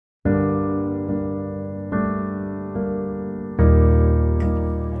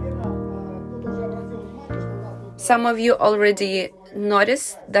Some of you already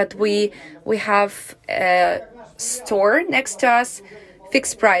noticed that we have a store next to us,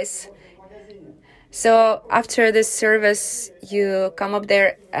 fixed price. So after this service, you come up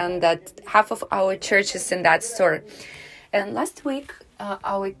there, and that half of our church is in that store. And last week,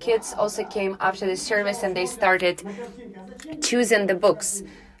 our kids also came after the service, and they started choosing the books.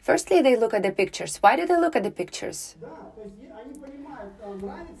 Firstly, they look at the pictures. Why do they look at the pictures?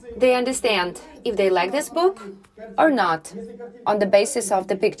 They understand if they like this book or not on the basis of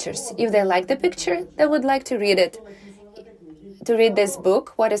the pictures. If they like the picture, they would like to read it. To read this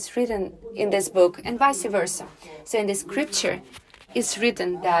book, what is written in this book, and vice versa. So in the scripture, it's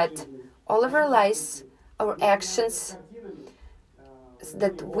written that all of our lives, our actions,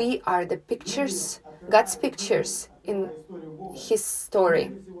 that we are the pictures, God's pictures in His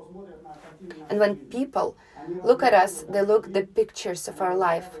story. And when people look at us, they look at the pictures of our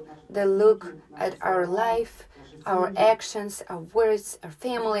life. They look at our life, our actions, our words, our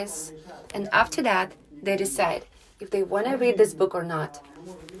families. And after that, they decide if they want to read this book or not.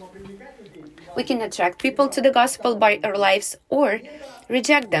 We can attract people to the gospel by our lives or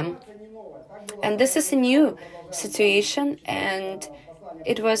reject them. And this is a new situation, and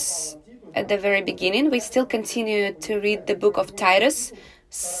it was at the very beginning. We still continue to read the book of Titus,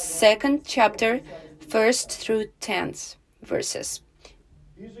 2nd chapter, 1st through 10th verses.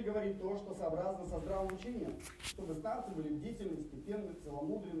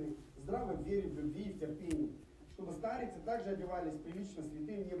 Чтобы старицы также одевались прилично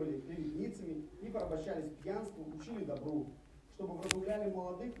святым, не были клеветницами, не порабощались пьянству, учили добру, чтобы вразумляли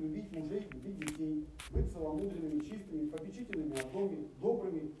молодых любить мужей, любить детей, быть целомудренными, чистыми, попечительными о доме,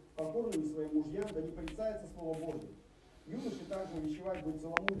 добрыми, покорными своим мужьям, да не порицается Слово Божие. Юноши также увещевать быть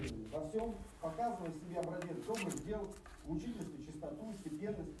целомудренными, во всем показывая в себе образец добрых дел, в учительстве чистоту,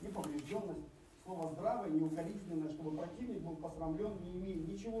 степенность, неповрежденность, слово здравое, неукоризненное, чтобы противник был посрамлен, не имея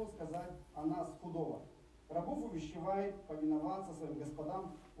ничего сказать о нас худого. Рабов увещевает повиноваться своим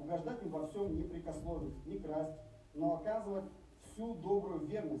господам, угождать им во всем, не прекословить, не красть, но оказывать всю добрую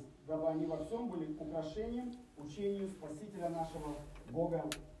верность, дабы они во всем были украшением учению Спасителя нашего Бога.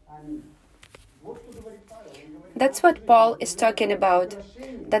 Аминь. That's what Paul is talking about,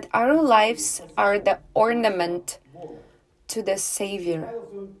 that our lives are the ornament to the Savior,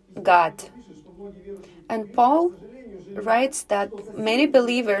 God. And Paul writes that many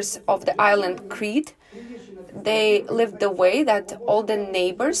believers of the island Crete, they lived the way that all the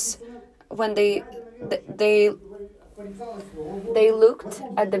neighbors, when they looked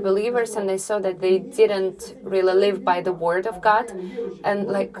at the believers and they saw that they didn't really live by the word of God, and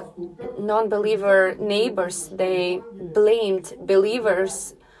like non-believer neighbors, they blamed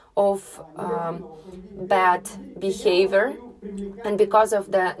believers of bad behavior, and because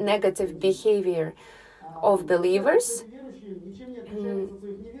of the negative behavior of believers,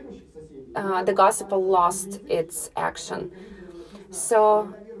 the gospel lost its action.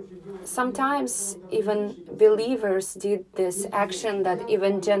 So sometimes even believers did this action that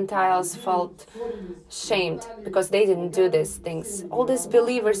even Gentiles felt shamed because they didn't do these things. All these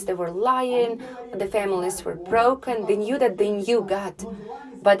believers, they were lying, the families were broken, they knew that they knew God.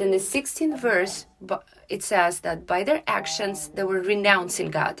 But in the 16th verse, it says that by their actions, they were renouncing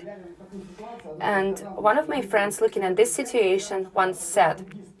God. And one of my friends looking at this situation once said,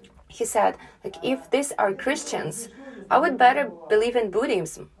 he said, like, if these are Christians, I would better believe in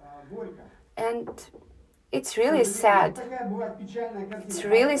Buddhism. And it's really sad. It's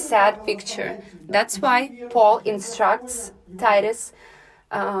really sad picture. That's why Paul instructs Titus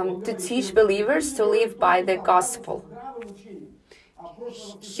to teach believers to live by the gospel.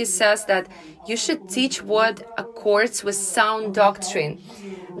 He says that you should teach what accords with sound doctrine.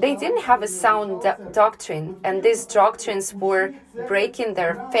 They didn't have a sound doctrine, and these doctrines were breaking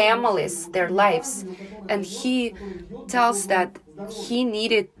their families, their lives. And he tells that he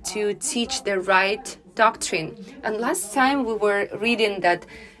needed to teach the right doctrine. And last time we were reading that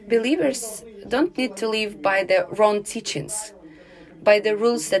believers don't need to live by the wrong teachings, by the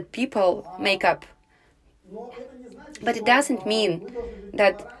rules that people make up. But it doesn't mean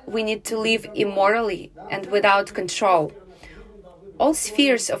that we need to live immorally and without control. All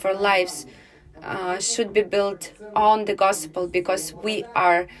spheres of our lives should be built on the gospel, because we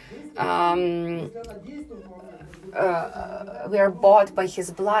are bought by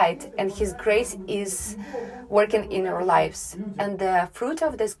His blood, and His grace is working in our lives. And the fruit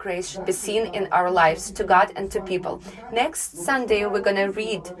of this grace should be seen in our lives to God and to people. Next Sunday, we're going to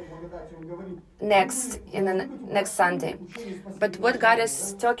read next Sunday. But what God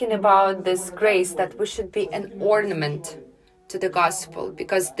is talking about, this grace, that we should be an ornament to the gospel,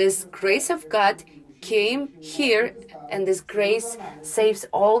 because this grace of God came here, and this grace saves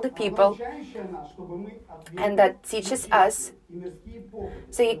all the people, and that teaches us.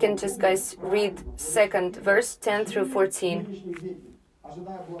 So you can just, guys, read 2nd verse 10 through 14.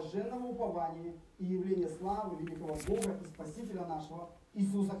 Ожидая блаженного упования и явления славы великого Бога и Спасителя нашего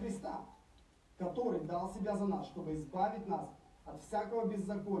Иисуса Христа, который дал себя за нас, чтобы избавить нас от всякого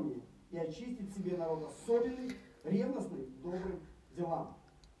беззакония и очистить себе народ особенный, ревностный, добрым делам.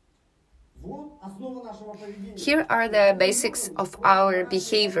 Here are the basics of our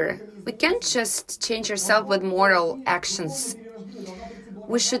behavior. We can't just change ourselves with moral actions.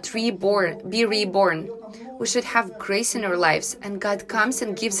 We should be reborn. We should have grace in our lives, and God comes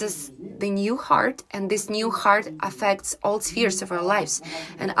and gives us the new heart, and this new heart affects all spheres of our lives,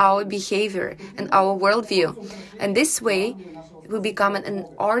 and our behavior, and our worldview. And this way, we become an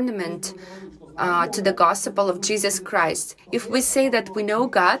ornament to the gospel of Jesus Christ. If we say that we know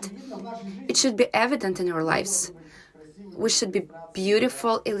God, it should be evident in our lives. We should be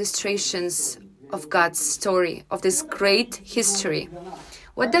beautiful illustrations of God's story, of this great history.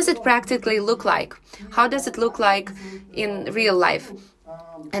 What does it practically look like? How does it look like in real life?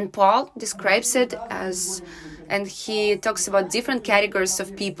 And Paul describes it as, and he talks about different categories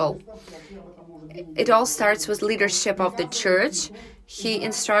of people. It all starts with leadership of the church. He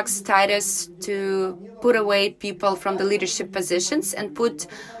instructs Titus to put away people from the leadership positions and put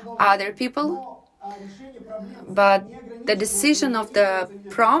other people. But the decision of the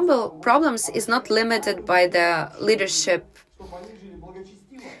problems is not limited by the leadership.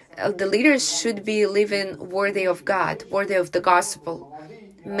 The leaders should be living worthy of God, worthy of the gospel.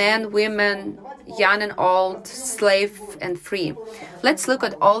 Men, women, young and old, slave and free. Let's look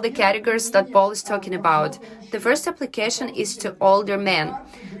at all the categories that Paul is talking about. The first application is to older men.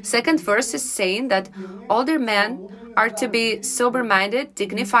 Second verse is saying that older men are to be sober-minded,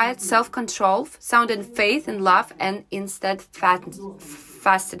 dignified, self-controlled, sound in faith and love, and in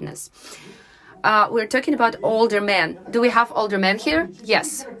steadfastness. We're talking about older men. Do we have older men here?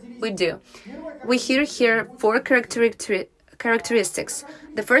 Yes, we do. We hear here 4 characteristics.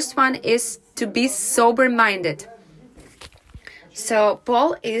 The first one is to be sober-minded. So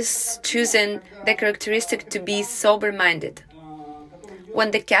Paul is choosing the characteristic to be sober-minded.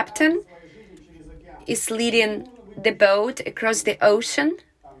 When the captain is leading the boat across the ocean,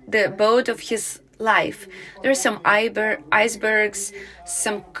 the boat of his life, there are some icebergs,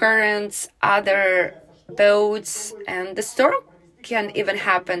 some currents, other boats, and the storm can even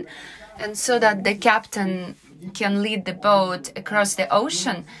happen. And so that the captain can lead the boat across the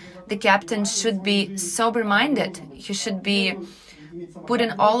ocean, the captain should be sober-minded. He should be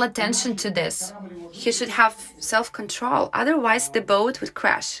putting all attention to this. He should have self-control. Otherwise, the boat would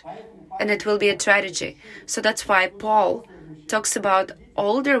crash, and it will be a tragedy. So that's why Paul talks about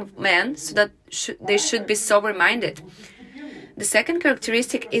older men, so that they should be sober-minded. The second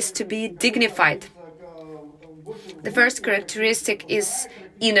characteristic is to be dignified. The first characteristic is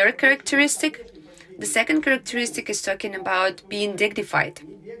inner characteristic. The second characteristic is talking about being dignified.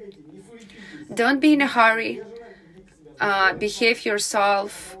 Don't be in a hurry. Behave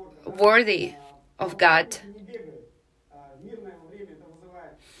yourself worthy of God.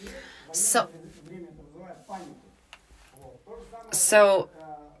 So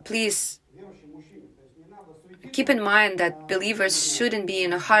please keep in mind that believers shouldn't be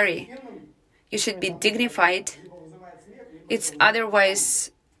in a hurry. You should be dignified. It's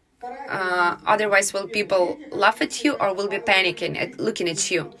otherwise will people laugh at you or will be panicking at looking at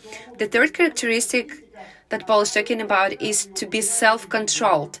you. The third characteristic that Paul is talking about is to be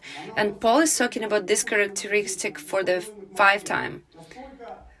self-controlled. And Paul is talking about this characteristic for the 5 times.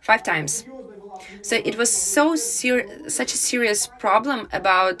 So it was such a serious problem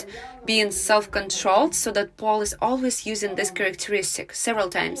about being self-controlled, so that Paul is always using this characteristic several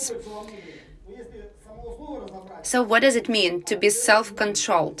times. So what does it mean to be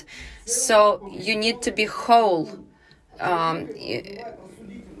self-controlled? So you need to be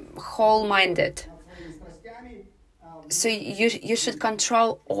whole-minded. So you should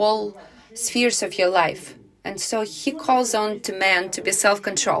control all spheres of your life. And so he calls on to men to be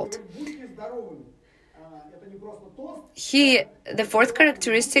self-controlled. The fourth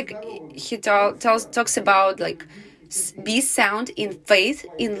characteristic, he talks about be sound in faith,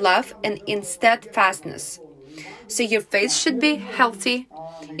 in love, and in steadfastness. So your faith should be healthy.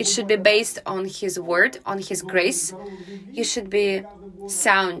 It should be based on His word, on His grace. You should be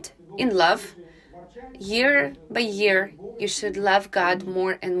sound in love. Year by year, you should love God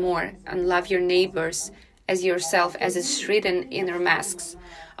more and more and love your neighbors as yourself, as it's written in our masks.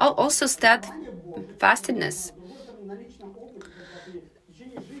 Also steadfastness.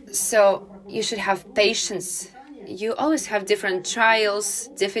 So you should have patience. You always have different trials,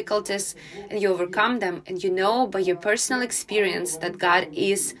 difficulties, and you overcome them, and you know by your personal experience that God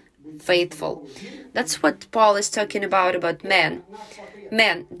is faithful. That's what Paul is talking about men.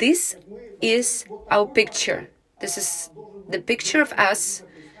 Men, this is our picture. This is the picture of us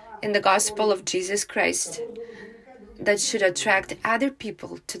in the gospel of Jesus Christ that should attract other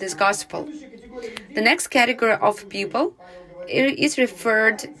people to this gospel. The next category of people is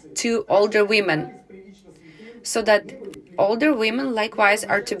referred to older women, so that older women likewise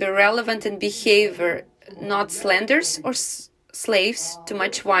are to be relevant in behavior, not slanders or slaves to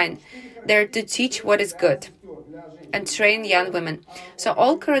much wine. They're to teach what is good and train young women. So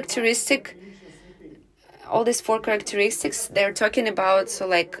all these 4 characteristics they're talking about, so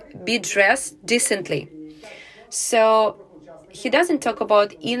like be dressed decently. So he doesn't talk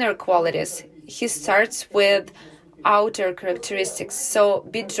about inner qualities. He starts with outer characteristics. So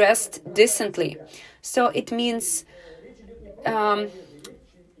be dressed decently. So it means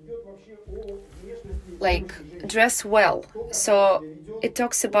like dress well. So it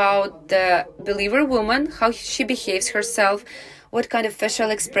talks about the believer woman, how she behaves herself, what kind of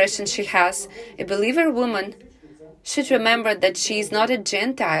facial expression she has. A believer woman should remember that she is not a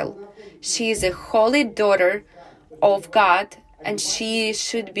Gentile. She is a holy daughter of God, and she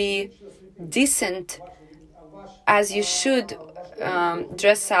should be decent, as you should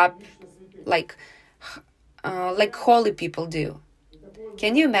dress up like holy people do.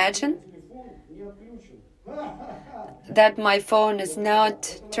 Can you imagine that my phone is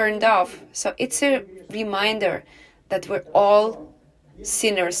not turned off? So it's a reminder that we're all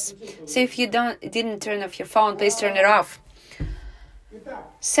sinners. So if you didn't turn off your phone, please turn it off.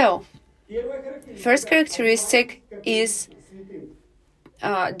 So first characteristic is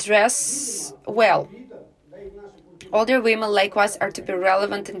dress well. Older women likewise are to be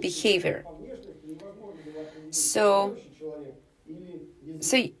relevant in behavior. So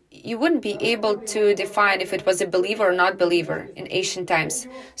you wouldn't be able to define if it was a believer or not believer in ancient times.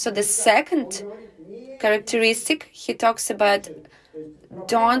 So the second characteristic, he talks about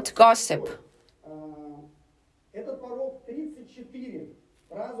don't gossip.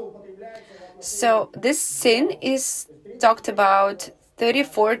 So this sin is talked about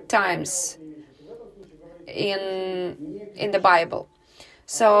 34 times in the Bible.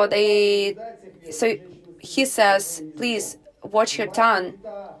 So he says, please watch your tongue.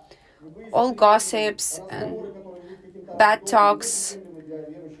 All gossips and bad talks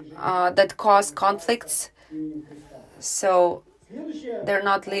that cause conflicts, so they're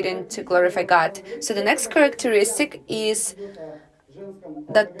not leading to glorify God. So the next characteristic is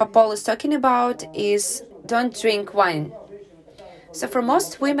that Paul is talking about is don't drink wine. So for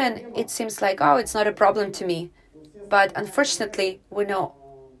most women, it seems like, oh, it's not a problem to me. But unfortunately, we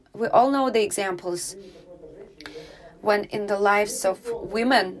all know the examples when in the lives of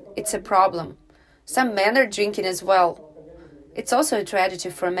women, it's a problem. Some men are drinking as well. It's also a tragedy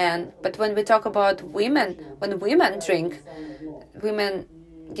for men. But when we talk about women, when women drink, women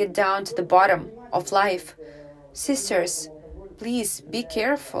get down to the bottom of life. Sisters, please be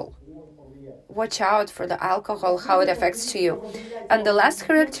careful. Watch out for the alcohol, how it affects to you. And the last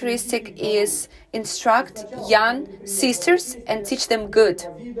characteristic is instruct young sisters and teach them good.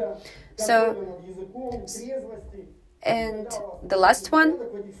 And the last one,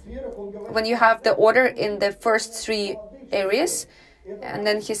 when you have the order in the first 3 areas, and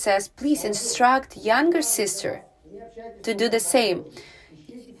then he says, please instruct younger sister to do the same.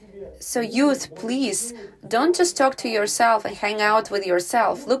 So youth, please, don't just talk to yourself and hang out with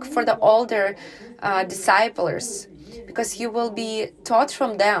yourself. Look for the older disciples, because you will be taught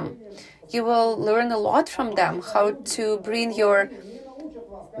from them. You will learn a lot from them, how to bring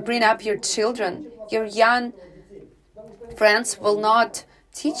up your children. Your young friends will not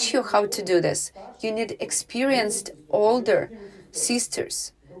teach you how to do this. You need experienced older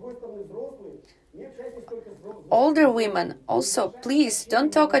sisters. Older women, also, please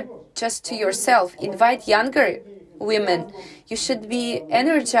don't talk just to yourself. Invite younger women. You should be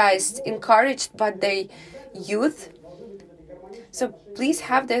energized, encouraged by the youth. So please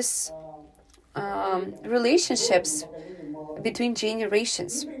have this relationships between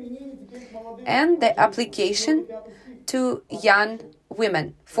generations. And the application to young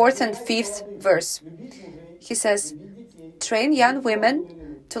women, 4th and 5th verse. He says, train young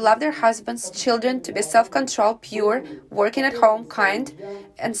women to love their husbands, children, to be self-controlled, pure, working at home, kind,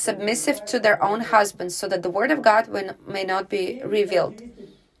 and submissive to their own husbands, so that the word of God may not be revealed.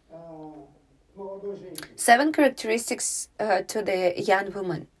 7 characteristics to the young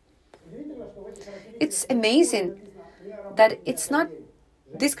woman. It's amazing that it's not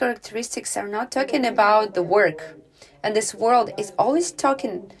these characteristics are not talking about the work. And this world is always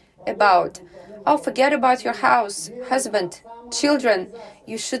talking about, oh, forget about your house, husband, children.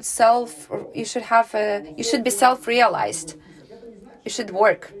 You should be self-realized. You should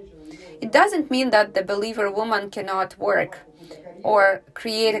work. It doesn't mean that the believer woman cannot work or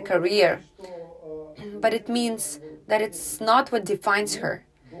create a career, but it means that it's not what defines her.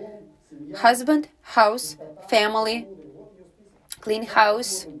 Husband, house, family, clean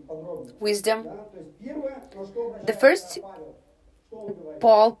house, wisdom. The first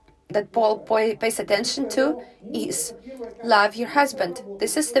Paul pays attention to is love your husband.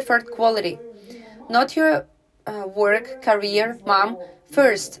 This is the first quality. Not your work, career, mom.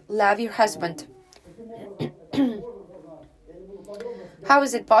 First, love your husband. How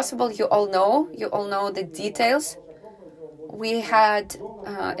is it possible? You all know the details. We had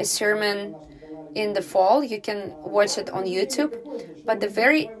a sermon in the fall. You can watch it on YouTube. But the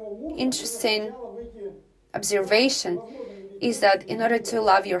very interesting observation is that in order to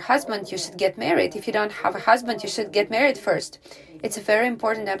love your husband, you should get married. If you don't have a husband, you should get married first. It's a very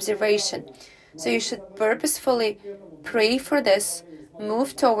important observation. So you should purposefully pray for this,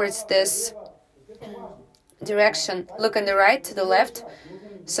 move towards this direction. Look on the right, to the left.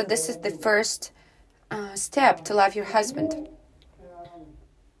 So this is the first step to love your husband.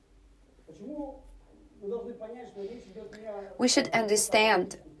 We should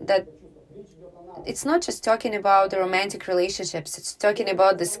understand that it's not just talking about the romantic relationships, it's talking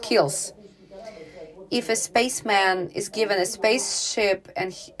about the skills. If a spaceman is given a spaceship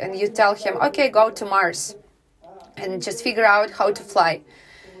and you tell him, okay, go to Mars and just figure out how to fly.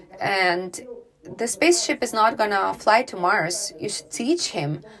 And the spaceship is not going to fly to Mars. You should teach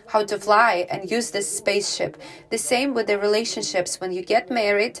him how to fly and use this spaceship. The same with the relationships. When you get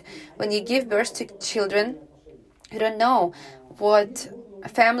married, when you give birth to children, you don't know what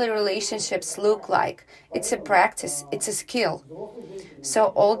family relationships look like. It's a practice. It's a skill.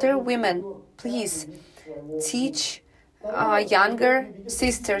 So older women, please teach younger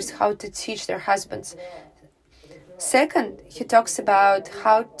sisters how to teach their husbands. Second, he talks about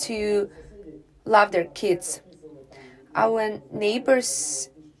how to love their kids. Our neighbors,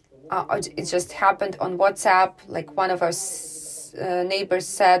 it just happened on WhatsApp, like one of our neighbors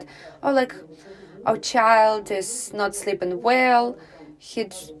said, our child is not sleeping well, he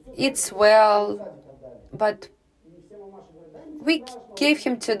eats well, but we gave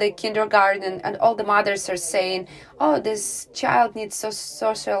him to the kindergarten, and all the mothers are saying, this child needs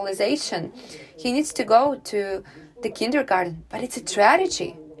socialization. He needs to go to the kindergarten. But it's a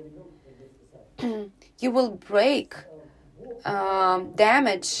tragedy. You will break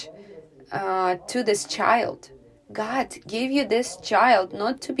damage to this child. God gave you this child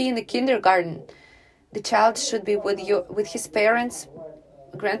not to be in the kindergarten. The child should be with his parents,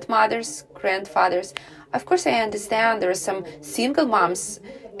 grandmothers, grandfathers. Of course, I understand there are some single moms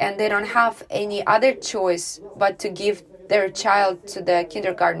and they don't have any other choice but to give their child to the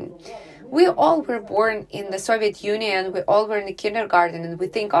kindergarten. We all were born in the Soviet Union. We all were in the kindergarten and we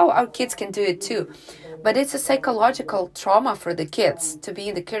think, our kids can do it too. But it's a psychological trauma for the kids to be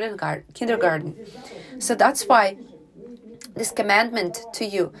in the kindergarten. So that's why this commandment to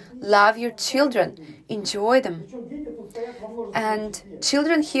you, love your children, enjoy them. And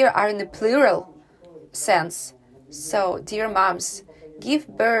children here are in the plural sense. So, dear moms, give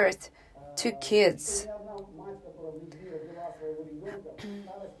birth to kids.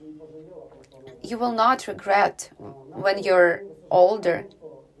 You will not regret when you're older.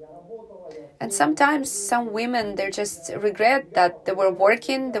 And sometimes some women, they just regret that they were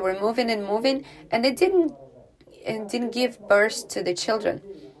working, they were moving, and they didn't give birth to the children.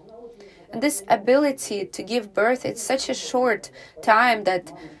 And this ability to give birth, it's such a short time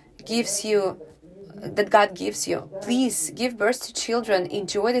that God gives you. Please give birth to children,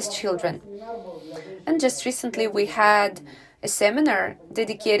 enjoy these children. And just recently we had a seminar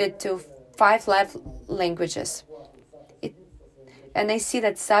dedicated to 5 love languages. And I see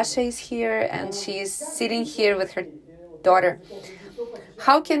that Sasha is here and she is sitting here with her daughter.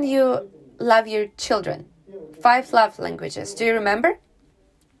 How can you love your children? 5 love languages. Do you remember?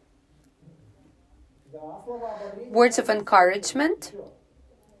 Words of encouragement.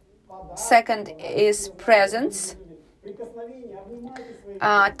 Second is presence.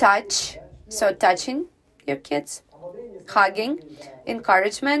 Touch. So touching your kids. Hugging.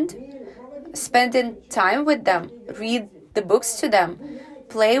 Encouragement. Spending time with them. Read the books to them.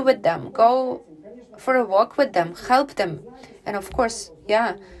 Play with them. Go for a walk with them. Help them. And of course,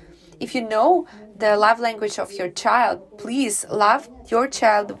 if you know the love language of your child, please love your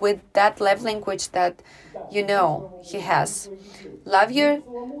child with that love language that you know he has. Love your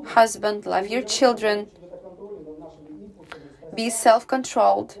husband, love your children. Be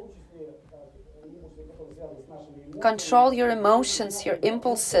self-controlled. Control your emotions, your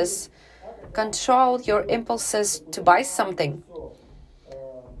impulses. Control your impulses to buy something.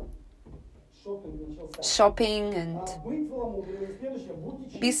 Shopping, and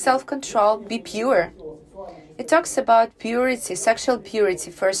be self-controlled, be pure. It talks about purity, sexual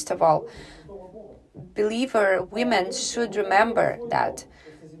purity, first of all. Believer women should remember that.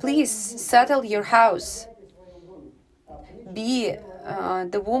 Please settle your house. Be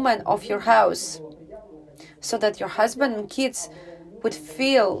the woman of your house, so that your husband and kids would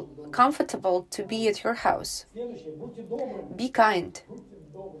feel comfortable to be at your house. Be kind.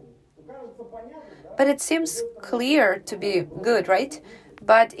 But it seems clear to be good, right?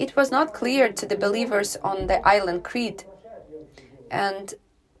 But it was not clear to the believers on the island Crete. And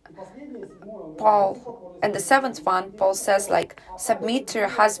Paul, and the seventh one, Paul says, like, submit to your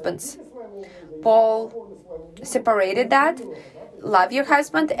husbands. Paul separated that. Love your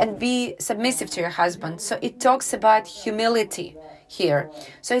husband and be submissive to your husband. So it talks about humility here.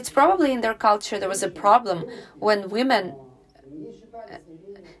 So it's probably in their culture there was a problem when women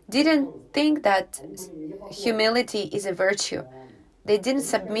didn't think that humility is a virtue. They didn't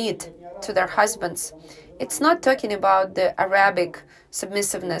submit to their husbands. It's not talking about the Arabic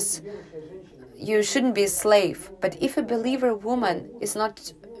submissiveness. You shouldn't be a slave. But if a believer woman is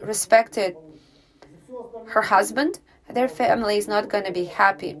not respected her husband, their family is not going to be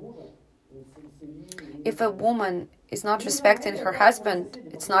happy. If a woman is not respecting her husband,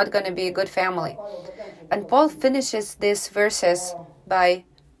 it's not going to be a good family. And Paul finishes these verses by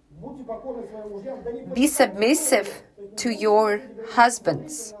be submissive to your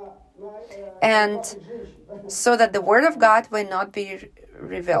husbands, and so that the word of God will not be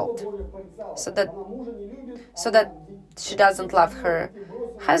revealed, so that she doesn't love her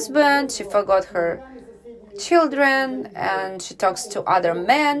husband, she forgot her children, and she talks to other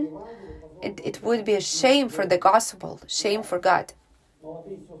men. It would be a shame for the gospel, shame for God.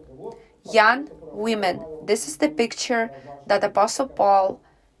 Young women, this is the picture that Apostle Paul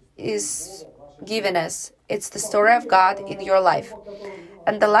is giving us. It's the story of God in your life.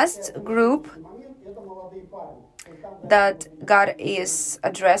 And the last group that God is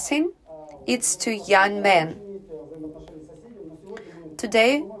addressing, it's to young men.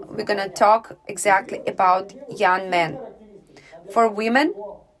 Today, we're going to talk exactly about young men. For women,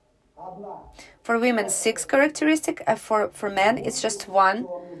 6 characteristics, and for men, it's just 1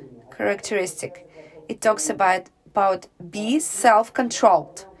 characteristic. It talks about be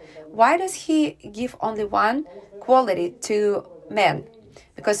self-controlled. Why does he give only 1 quality to men?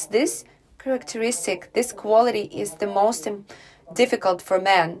 Because this characteristic, this quality is the most difficult for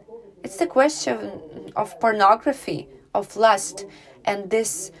men. It's the question of pornography, of lust, and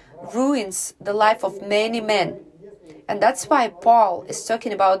this ruins the life of many men. And that's why Paul is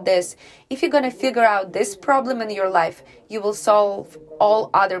talking about this. If you're going to figure out this problem in your life, you will solve all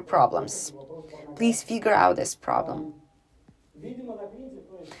other problems. Please figure out this problem.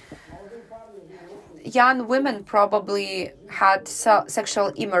 Young women probably had sexual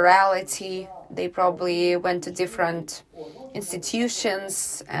immorality. They probably went to different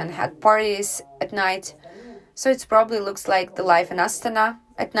institutions and had parties at night. So it probably looks like the life in Astana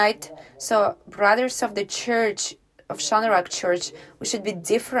at night. So brothers of the church, of Shanyrak Church, we should be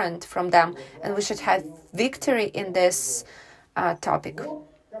different from them, and we should have victory in this topic.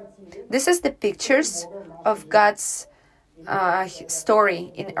 This is the pictures of God's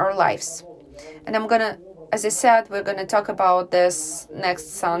story in our lives. And as I said, we're going to talk about this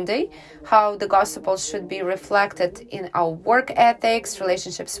next Sunday, how the gospel should be reflected in our work ethics,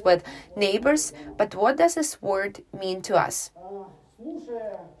 relationships with neighbors. But what does this word mean to us?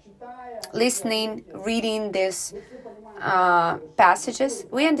 Listening, reading these passages,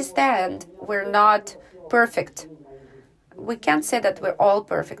 we understand we're not perfect. We can't say that we're all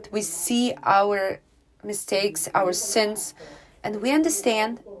perfect. We see our mistakes, our sins, and we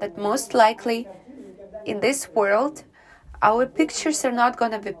understand that most likely in this world, our pictures are not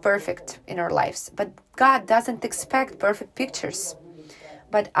going to be perfect in our lives. But God doesn't expect perfect pictures.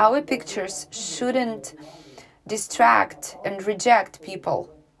 But our pictures shouldn't distract and reject people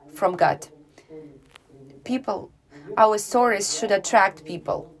from God. Our stories should attract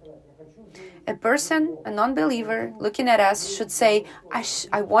people. A person, a non-believer, looking at us should say,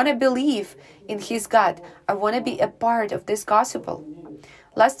 I want to believe in His God. I want to be a part of this gospel.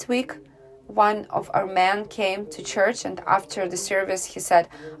 Last week, one of our men came to church, and after the service he said,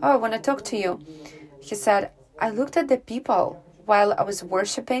 "Oh, I want to talk to you." He said, "I looked at the people while I was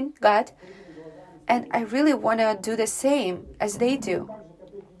worshiping God, and I really want to do the same as they do.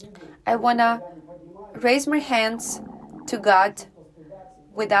 I want to raise my hands to God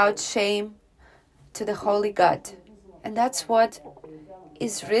without shame, to the Holy God." And that's what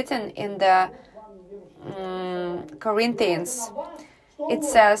is written in the Corinthians. It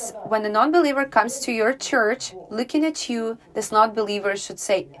says, when a non-believer comes to your church, looking at you, this non-believer should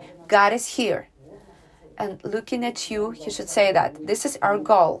say, "God is here." And looking at you, he should say that. This is our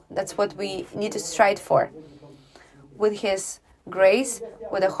goal. That's what we need to strive for. With His grace,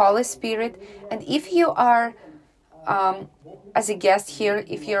 with the Holy Spirit. And if you are, as a guest here,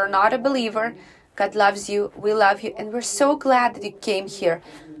 if you're not a believer, God loves you, we love you, and we're so glad that you came here.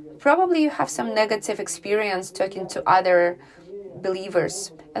 Probably you have some negative experience talking to other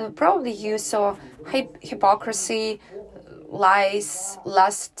believers, and probably you saw hypocrisy, lies,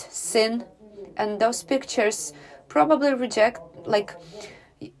 lust, sin, and those pictures probably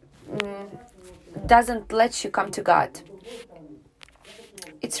doesn't let you come to God.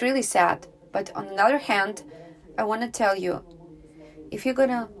 It's really sad, but on the other hand, I want to tell you, if you're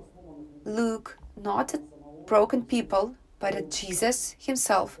gonna look not at broken people, but at Jesus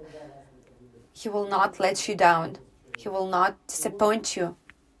Himself, He will not let you down. He will not disappoint you.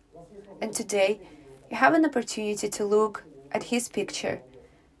 And today, you have an opportunity to look at His picture,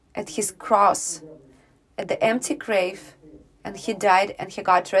 at His cross, at the empty grave, and He died and He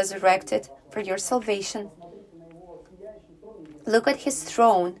got resurrected for your salvation. Look at His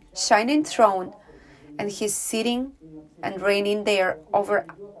throne, shining throne, and He's sitting and reigning there over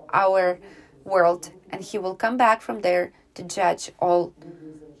our world, and He will come back from there to judge all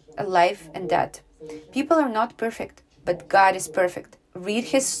life and death. People are not perfect, but God is perfect. Read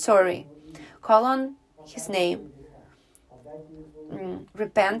His story, call on His name,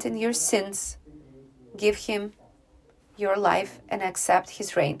 repent in your sins, give Him your life, and accept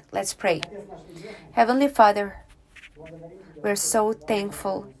His reign. Let's pray. Heavenly Father, we're so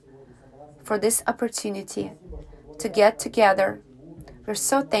thankful for this opportunity to get together. We're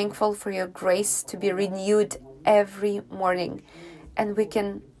so thankful for your grace to be renewed every morning, and we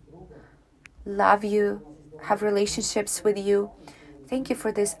can love you, have relationships with you. Thank you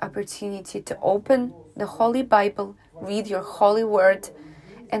for this opportunity to open the Holy Bible, read your holy word,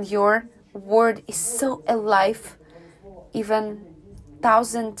 and your word is so alive, even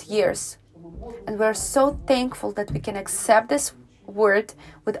 1,000 years. And we're so thankful that we can accept this word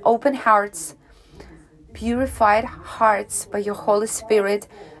with open hearts, purified hearts by your Holy Spirit,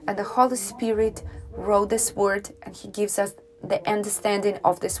 and the Holy Spirit wrote this word, and He gives us the understanding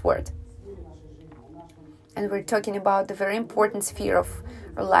of this word. And we're talking about the very important sphere of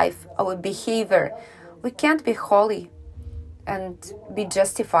our life, our behavior. We can't be holy and be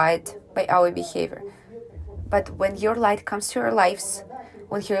justified by our behavior. But when your light comes to our lives,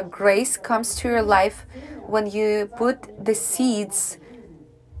 when your grace comes to your life, when you put the seeds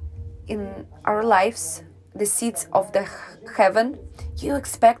in our lives, the seeds of the heaven, you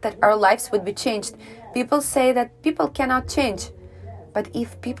expect that our lives would be changed. People say that people cannot change. But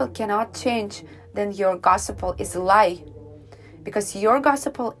if people cannot change, then your gospel is a lie. Because your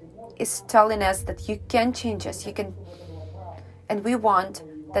gospel is telling us that you can change us. You can, and we want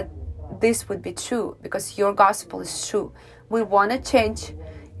that this would be true, because your gospel is true. We want to change.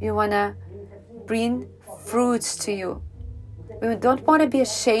 We want to bring fruits to you. We don't want to be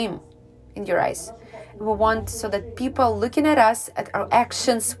ashamed in your eyes. We want so that people looking at us, at our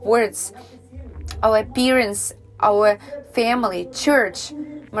actions, words, our appearance, our family, church,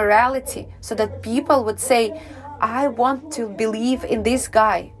 morality, so that people would say, I want to believe in this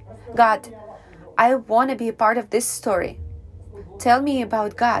guy. God, I want to be a part of this story. Tell me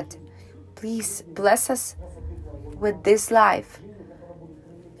about God. Please bless us with this life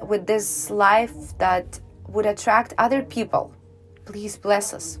that would attract other people. Please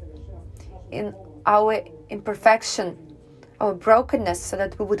bless us in our imperfection, our brokenness, so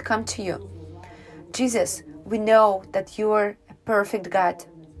that we would come to you. Jesus, we know that you are a perfect God.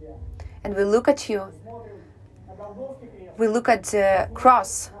 And we look at you. We look at the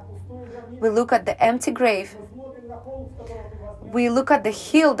cross. We look at the empty grave. We look at the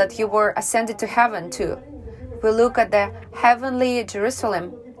hill that you were ascended to heaven to. We look at the heavenly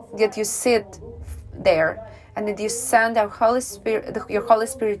Jerusalem, that you sit there, and that you send our Holy Spirit, your Holy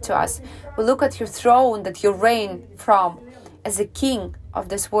Spirit to us. We look at your throne that you reign from as a king of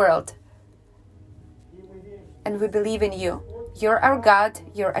this world. And we believe in you. You're our God,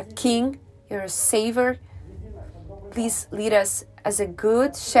 you're a king, you're a savior. Please lead us as a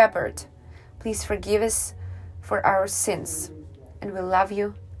good shepherd, Please forgive us for our sins. And we love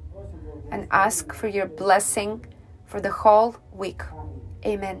you and ask for your blessing for the whole week.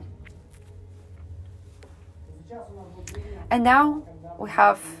 Amen. And now we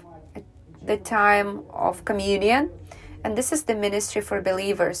have the time of communion, and this is the ministry for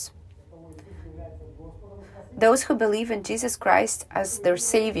believers. Those who believe in Jesus Christ as their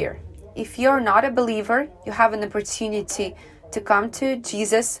Savior. If you're not a believer, you have an opportunity to come to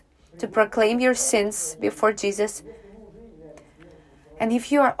Jesus, to proclaim your sins before Jesus. And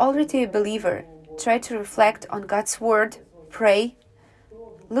if you are already a believer, try to reflect on God's Word, pray,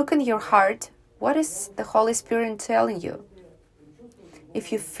 look in your heart. What is the Holy Spirit telling you?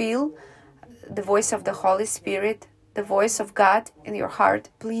 If you feel the voice of the Holy Spirit, the voice of God in your heart,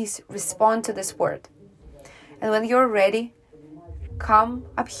 please respond to this word. And when you're ready, come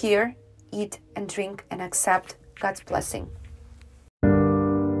up here, eat and drink and accept God's blessing.